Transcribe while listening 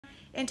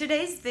In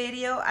today's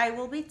video, I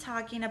will be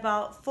talking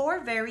about 4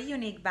 very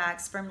unique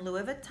bags from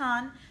Louis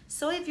Vuitton.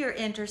 So if you're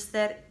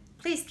interested,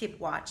 please keep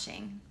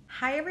watching.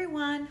 Hi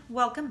everyone,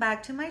 welcome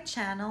back to my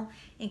channel.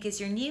 In case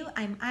you're new,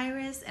 I'm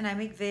Iris and I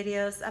make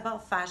videos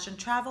about fashion,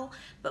 travel,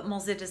 but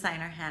mostly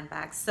designer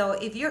handbags. So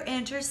if you're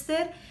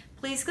interested,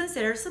 please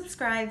consider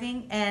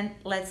subscribing and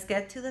let's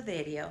get to the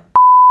video.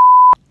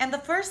 And the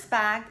first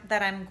bag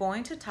that I'm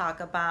going to talk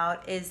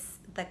about is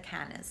the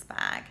Canis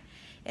bag.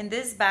 And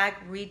this bag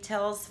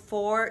retails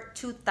for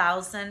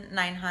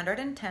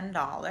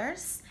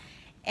 $2,910.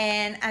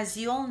 And as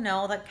you all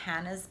know, the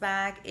Canis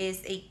bag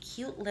is a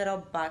cute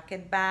little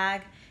bucket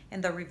bag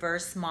in the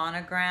reverse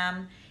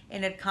monogram.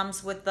 And it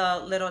comes with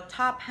the little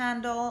top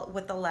handle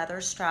with the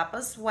leather strap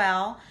as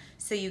well.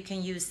 So you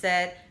can use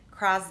it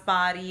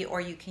crossbody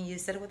or you can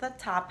use it with a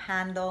top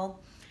handle.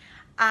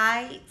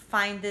 I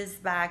find this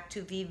bag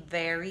to be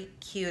very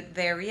cute,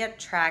 very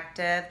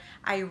attractive.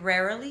 I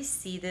rarely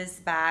see this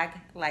bag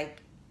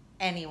like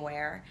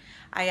anywhere.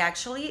 I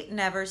actually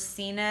never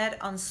seen it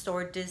on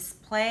store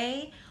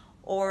display,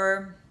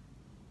 or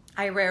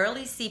I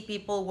rarely see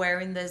people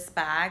wearing this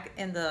bag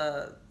in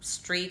the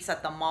streets,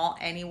 at the mall,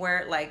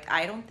 anywhere. Like,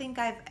 I don't think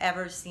I've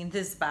ever seen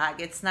this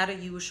bag. It's not a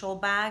usual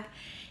bag,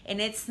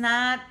 and it's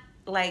not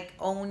like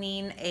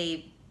owning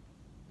a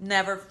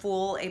never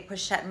full, a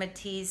pochette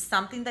métis,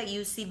 something that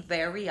you see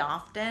very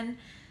often.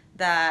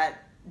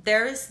 That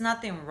there is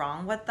nothing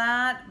wrong with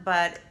that,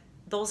 but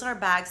those are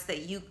bags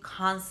that you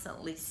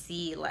constantly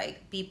see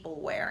like people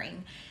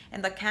wearing.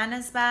 And the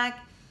Canis bag,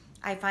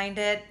 I find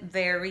it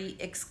very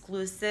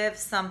exclusive,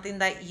 something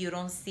that you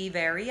don't see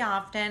very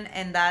often,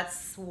 and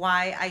that's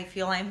why I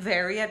feel I'm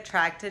very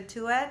attracted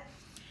to it.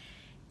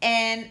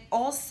 And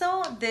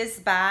also this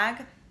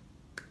bag,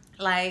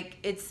 like,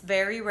 it's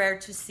very rare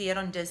to see it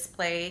on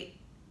display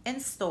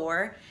in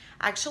store.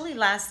 Actually,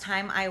 last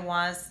time I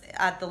was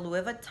at the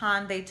Louis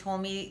Vuitton, they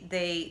told me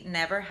they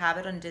never have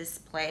it on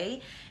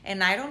display,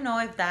 and I don't know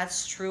if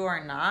that's true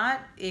or not.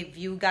 If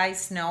you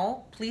guys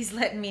know, please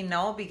let me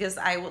know, because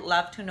I would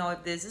love to know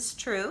if this is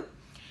true.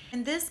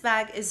 And this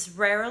bag is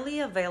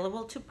rarely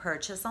available to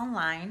purchase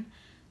online.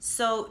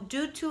 So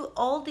due to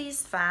all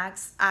these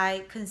facts,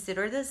 I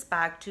consider this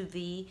bag to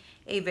be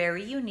a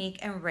very unique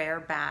and rare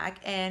bag,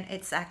 and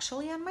it's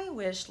actually on my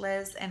wish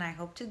list, and I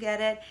hope to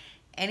get it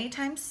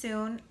anytime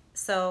soon.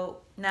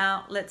 So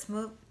now let's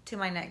move to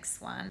my next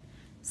one.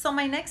 So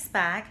my next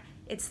bag,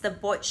 it's the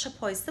Boîte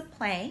Chapois de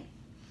Play,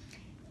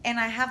 and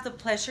I have the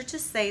pleasure to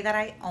say that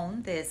I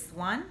own this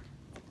one.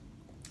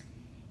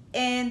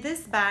 And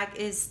this bag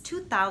is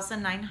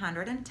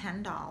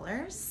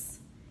 $2,910.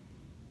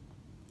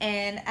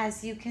 And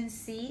as you can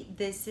see,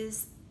 this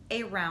is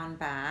a round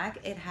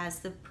bag. It has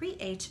the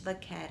pre-aged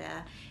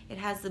vaqueta. It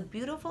has the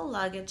beautiful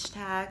luggage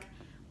tag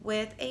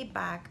with a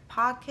back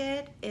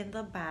pocket in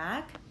the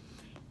back.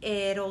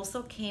 It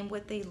also came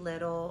with a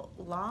little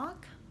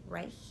lock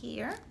right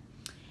here,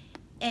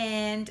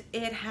 and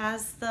it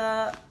has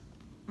the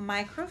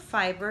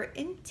microfiber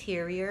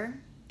interior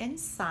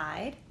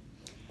inside.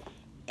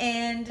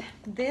 And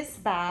this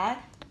bag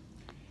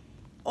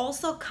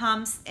also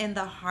comes in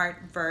the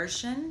hard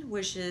version,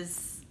 which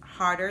is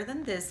harder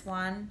than this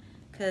one,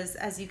 because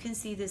as you can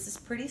see, this is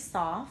pretty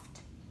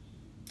soft.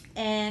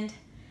 And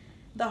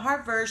the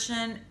hard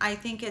version, I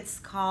think it's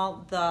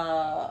called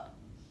the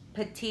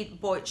Petite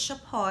Boîte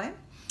Chapois,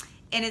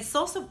 and it's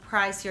also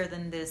pricier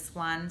than this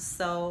one,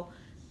 so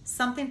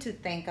something to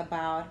think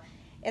about.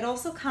 It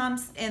also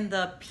comes in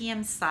the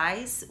PM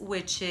size,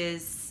 which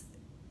is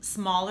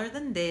smaller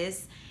than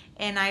this,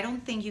 and I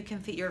don't think you can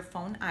fit your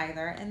phone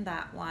either in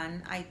that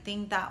one. I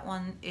think that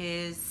one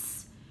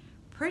is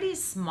pretty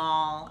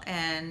small,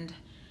 and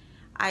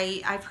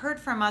I've heard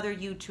from other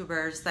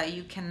YouTubers that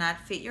you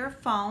cannot fit your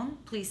phone.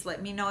 Please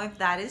let me know if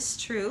that is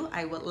true.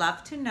 I would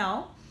love to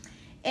know.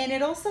 And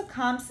it also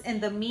comes in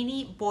the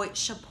mini Boîte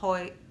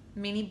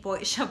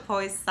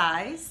Chapois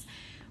size,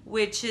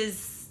 which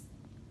is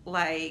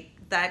like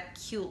that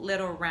cute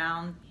little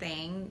round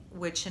thing,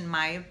 which in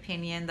my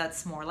opinion,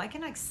 that's more like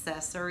an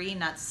accessory,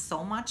 not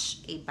so much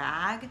a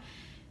bag,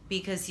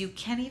 because you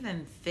can't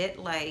even fit,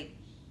 like,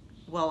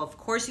 well, of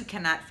course you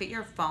cannot fit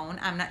your phone.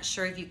 I'm not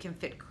sure if you can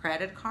fit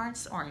credit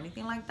cards or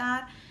anything like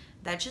that.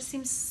 That just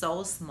seems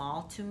so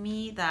small to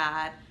me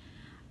that,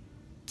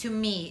 to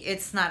me,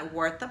 it's not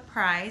worth the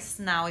price.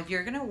 Now, if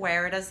you're gonna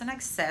wear it as an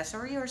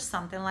accessory or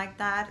something like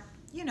that,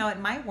 you know, it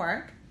might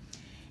work.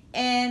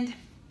 And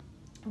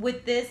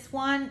with this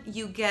one,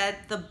 you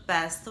get the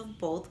best of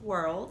both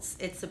worlds.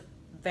 It's a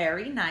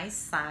very nice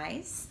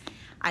size.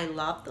 I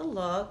love the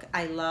look.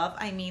 I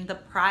mean, the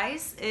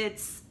price,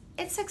 it's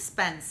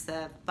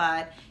expensive,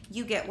 but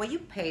you get what you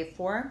pay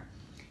for.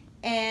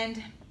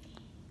 And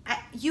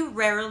you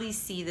rarely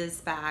see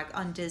this bag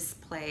on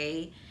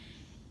display,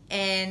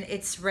 and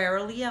it's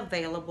rarely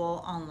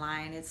available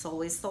online. It's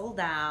always sold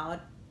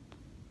out.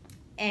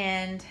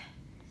 And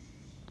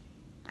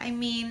I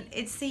mean,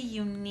 it's a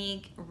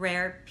unique,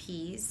 rare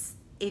piece.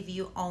 If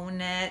you own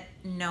it,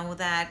 know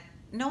that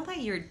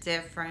you're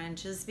different,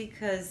 just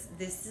because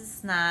this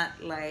is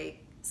not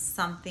like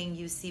something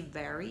you see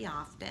very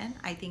often.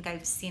 I think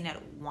I've seen it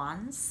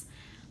once.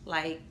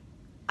 Like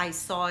I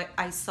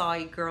saw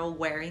a girl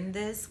wearing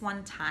this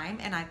one time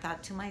and I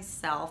thought to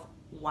myself,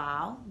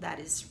 wow, that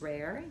is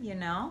rare, you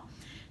know?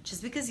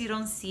 Just because you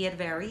don't see it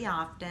very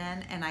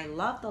often, and I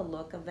love the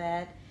look of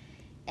it.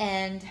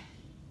 And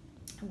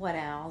what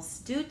else?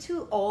 Due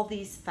to all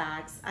these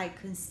facts, I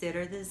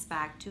consider this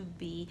bag to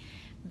be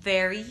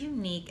very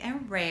unique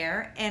and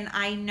rare. And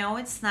I know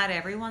it's not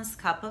everyone's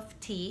cup of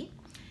tea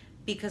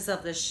because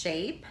of the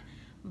shape,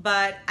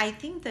 but I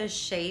think the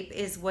shape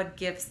is what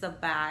gives the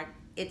bag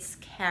its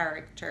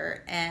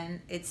character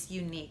and its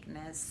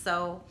uniqueness.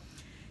 So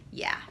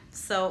yeah,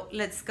 so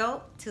let's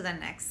go to the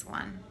next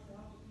one.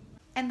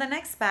 And the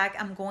next bag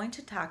I'm going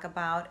to talk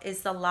about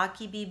is the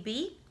Lucky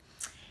BB.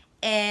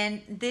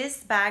 And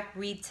this bag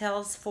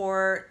retails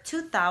for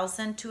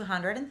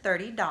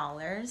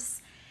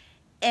 $2,230.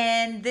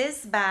 And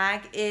this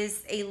bag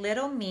is a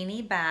little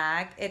mini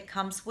bag. It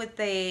comes with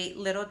a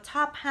little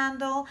top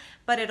handle,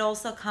 but it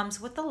also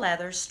comes with a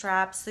leather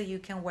strap so you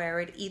can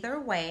wear it either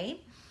way.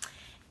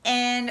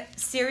 And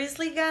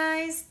seriously,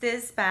 guys,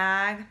 this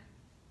bag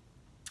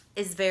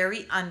is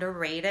very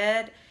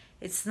underrated.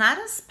 It's not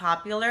as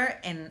popular,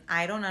 and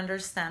I don't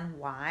understand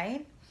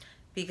why,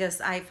 because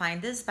I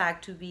find this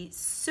bag to be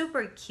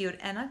super cute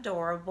and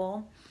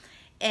adorable.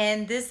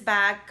 And this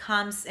bag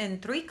comes in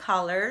 3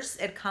 colors.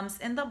 It comes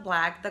in the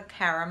black, the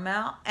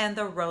caramel, and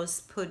the rose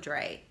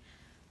poudre.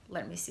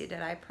 Let me see,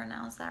 did I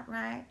pronounce that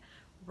right?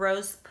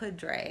 Rose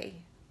poudre,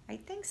 I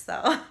think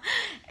so.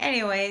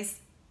 Anyways,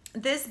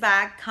 this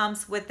bag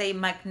comes with a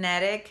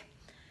magnetic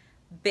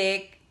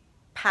big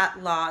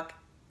padlock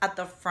at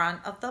the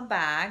front of the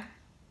bag.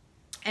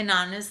 And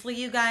honestly,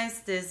 you guys,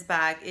 this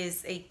bag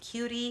is a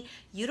cutie.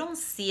 You don't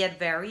see it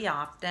very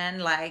often.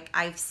 Like,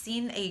 I've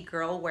seen a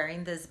girl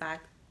wearing this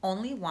bag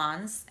only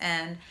once,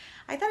 and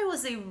I thought it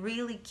was a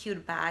really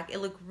cute bag. It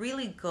looked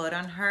really good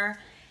on her.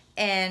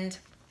 And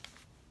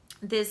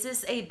this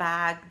is a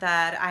bag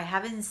that I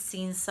haven't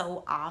seen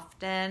so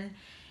often,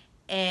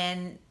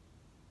 and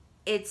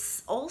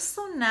it's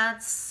also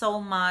not so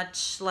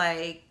much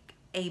like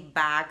a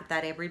bag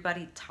that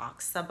everybody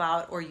talks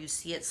about or you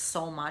see it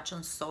so much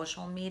on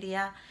social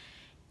media.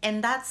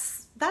 And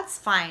that's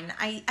fine.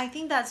 I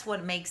think that's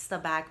what makes the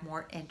bag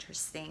more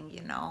interesting,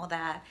 you know,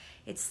 that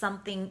it's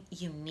something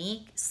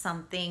unique,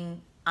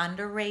 something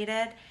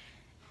underrated.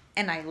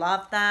 And I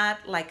love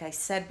that. Like I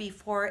said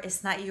before,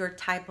 it's not your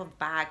type of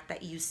bag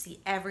that you see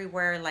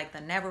everywhere, like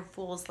the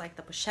Neverfulls, like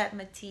the Pochette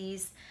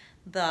Métis,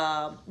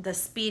 the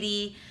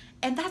Speedy.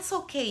 And that's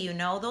okay, you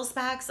know, those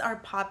bags are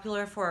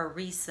popular for a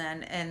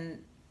reason,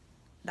 and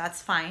that's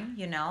fine,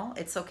 you know,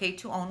 it's okay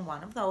to own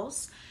one of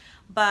those.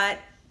 But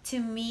to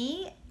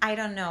me, I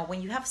don't know,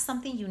 when you have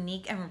something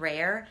unique and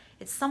rare,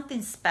 it's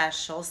something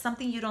special,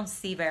 something you don't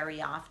see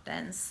very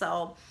often.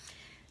 So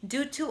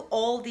due to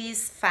all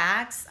these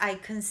facts, I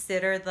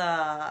consider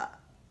the,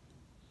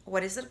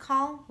 what is it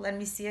called? Let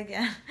me see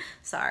again.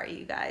 Sorry,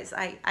 you guys,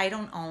 I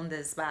don't own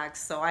this bag,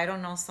 so I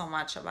don't know so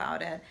much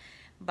about it.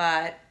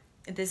 But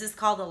this is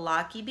called the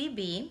Lucky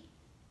BB,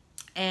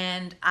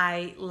 and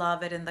I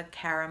love it in the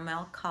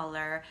caramel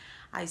color.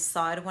 I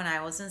saw it when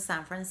I was in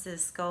San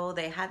Francisco.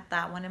 They had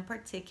that one in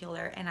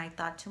particular, and I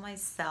thought to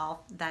myself,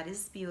 that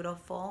is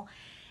beautiful.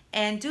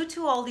 And due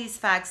to all these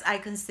facts, I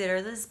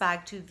consider this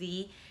bag to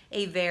be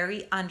a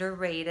very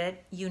underrated,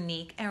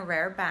 unique, and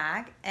rare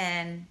bag.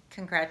 And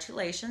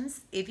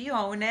congratulations if you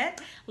own it.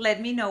 Let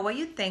me know what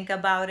you think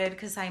about it,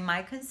 because I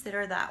might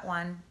consider that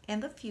one in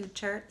the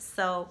future.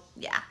 So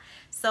yeah,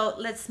 so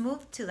let's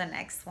move to the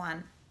next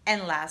one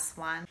and last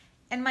one.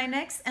 And my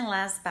next and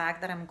last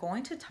bag that I'm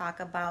going to talk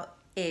about,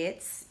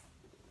 it's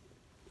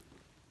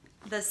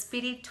the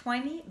Speedy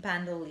 20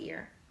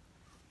 Bandolier.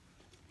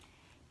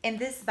 And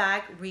this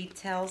bag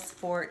retails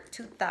for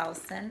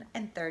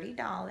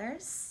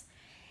 $2,030.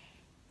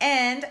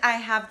 And I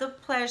have the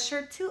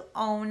pleasure to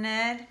own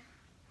it.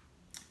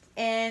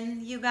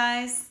 And you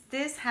guys,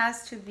 this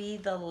has to be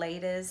the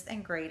latest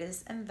and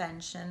greatest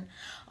invention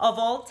of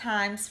all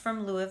times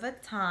from Louis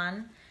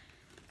Vuitton.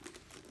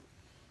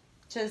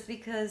 Just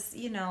because,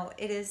 you know,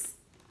 it is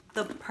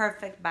the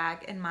perfect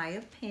bag in my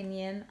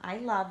opinion. I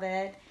love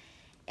it.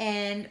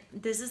 And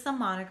this is the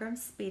monogram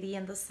Speedy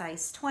in the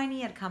size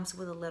 20. It comes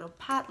with a little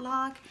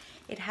padlock.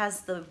 It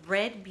has the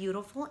red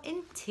beautiful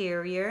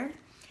interior.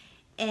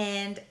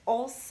 And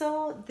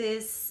also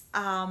this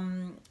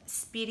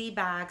Speedy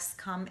bags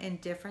come in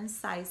different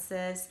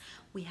sizes.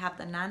 We have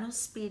the Nano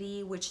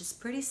Speedy, which is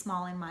pretty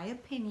small in my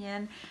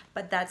opinion,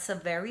 but that's a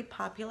very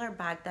popular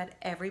bag that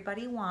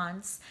everybody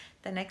wants.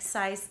 The next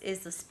size is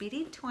the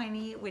Speedy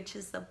 20, which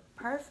is the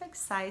perfect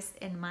size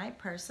in my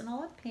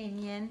personal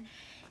opinion.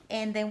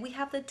 And then we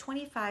have the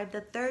 25,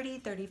 the 30,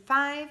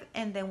 35,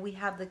 and then we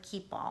have the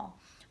Keep All,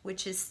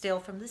 which is still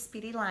from the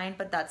Speedy line,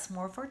 but that's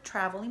more for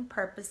traveling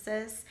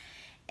purposes.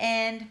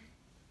 And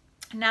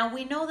now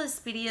we know the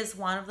Speedy is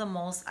one of the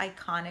most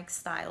iconic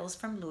styles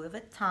from Louis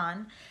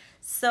Vuitton.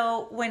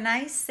 So when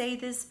I say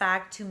this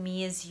bag to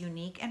me is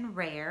unique and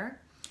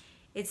rare,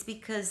 It's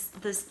because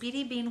the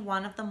Speedy being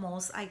one of the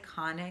most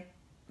iconic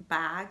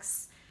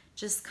bags,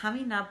 just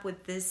coming up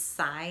with this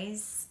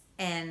size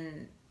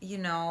and, you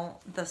know,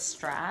 the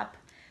strap,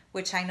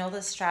 which I know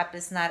the strap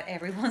is not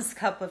everyone's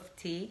cup of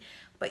tea,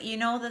 but you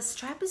know, the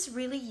strap is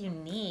really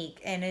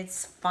unique and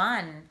it's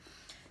fun.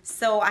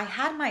 So I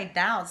had my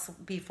doubts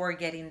before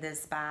getting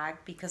this bag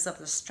because of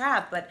the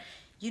strap, but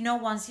you know,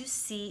 once you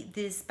see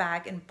this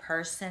bag in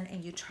person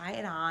and you try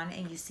it on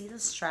and you see the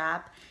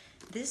strap,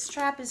 this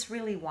strap is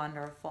really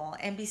wonderful.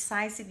 And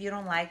besides, if you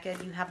don't like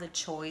it, you have the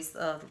choice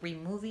of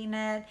removing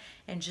it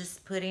and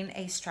just putting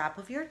a strap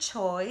of your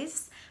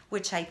choice,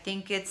 which I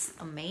think it's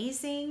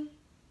amazing.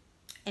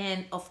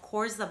 And of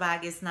course, the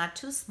bag is not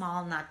too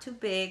small, not too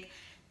big.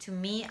 To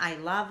me, I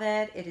love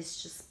it. It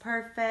is just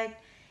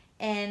perfect.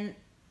 And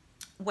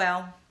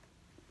well,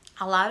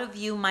 a lot of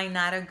you might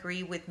not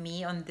agree with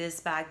me on this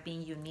bag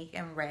being unique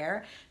and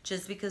rare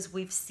just because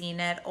we've seen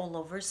it all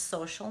over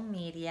social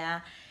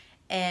media.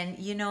 And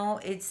you know,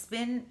 it's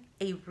been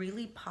a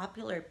really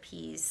popular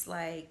piece,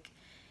 like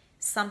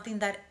something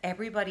that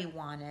everybody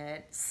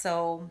wanted.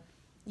 So,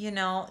 you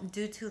know,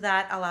 due to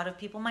that, a lot of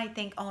people might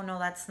think, oh no,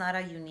 that's not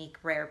a unique,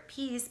 rare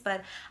piece.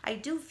 But I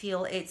do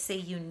feel it's a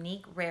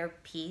unique, rare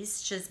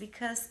piece just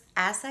because,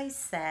 as I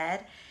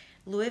said,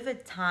 Louis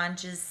Vuitton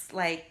just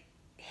like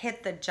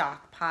hit the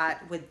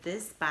jackpot with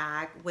this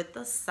bag, with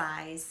the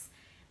size,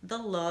 the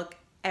look,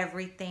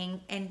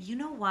 everything. And you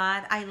know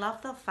what? I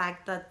love the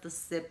fact that the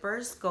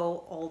zippers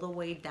go all the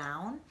way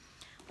down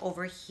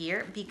over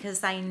here,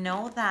 because I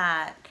know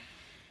that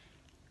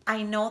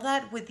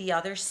with the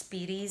other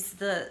Speedies,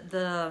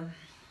 the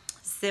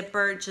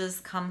zipper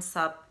just comes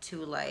up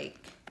to like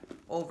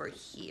over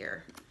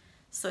here.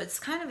 So it's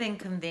kind of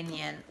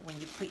inconvenient when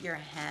you put your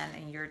hand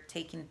and you're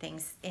taking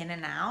things in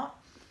and out.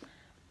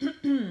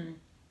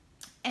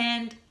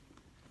 And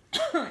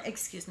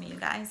excuse me, you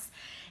guys.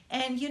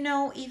 And you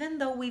know, even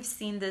though we've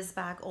seen this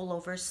bag all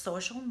over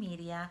social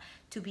media,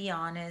 to be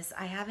honest,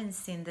 I haven't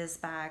seen this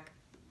bag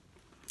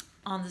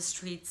on the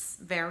streets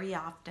very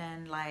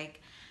often. Like,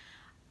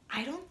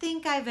 I don't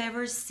think I've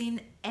ever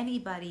seen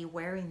anybody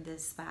wearing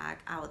this bag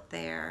out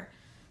there.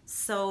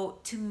 So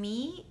to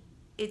me,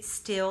 it's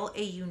still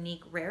a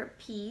unique, rare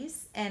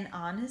piece. And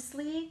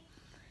honestly,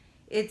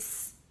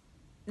 it's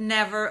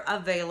never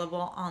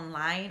available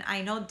online.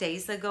 I know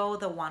days ago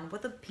the one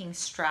with the pink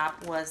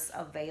strap was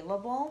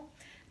available,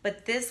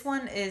 but this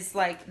one is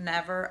like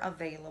never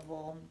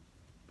available.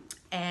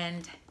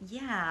 And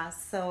yeah,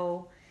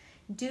 so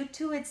due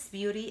to its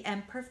beauty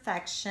and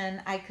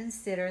perfection, I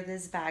consider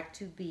this bag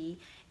to be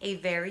a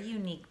very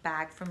unique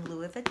bag from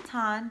Louis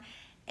Vuitton.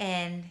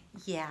 And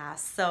yeah,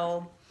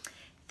 so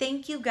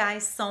thank you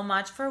guys so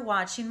much for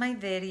watching my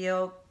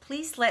video.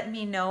 Please let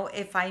me know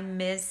if I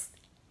missed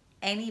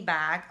any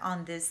bag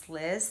on this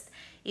list.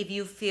 If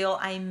you feel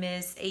I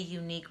missed a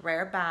unique,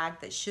 rare bag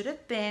that should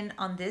have been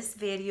on this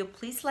video,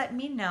 please let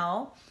me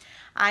know.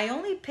 I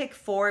only picked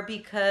 4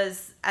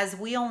 because, as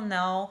we all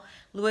know,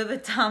 Louis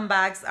Vuitton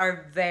bags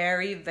are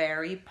very,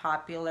 very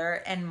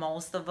popular, and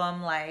most of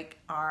them like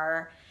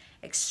are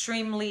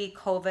extremely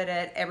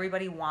coveted.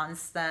 Everybody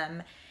wants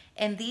them.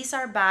 And these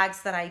are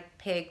bags that I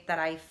picked that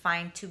I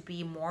find to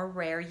be more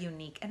rare,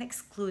 unique, and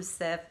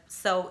exclusive.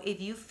 So if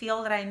you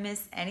feel that I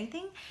missed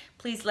anything,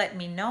 please let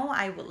me know.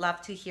 I would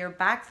love to hear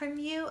back from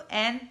you.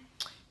 And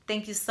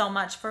thank you so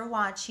much for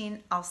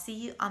watching. I'll see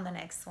you on the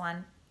next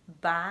one.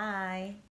 Bye.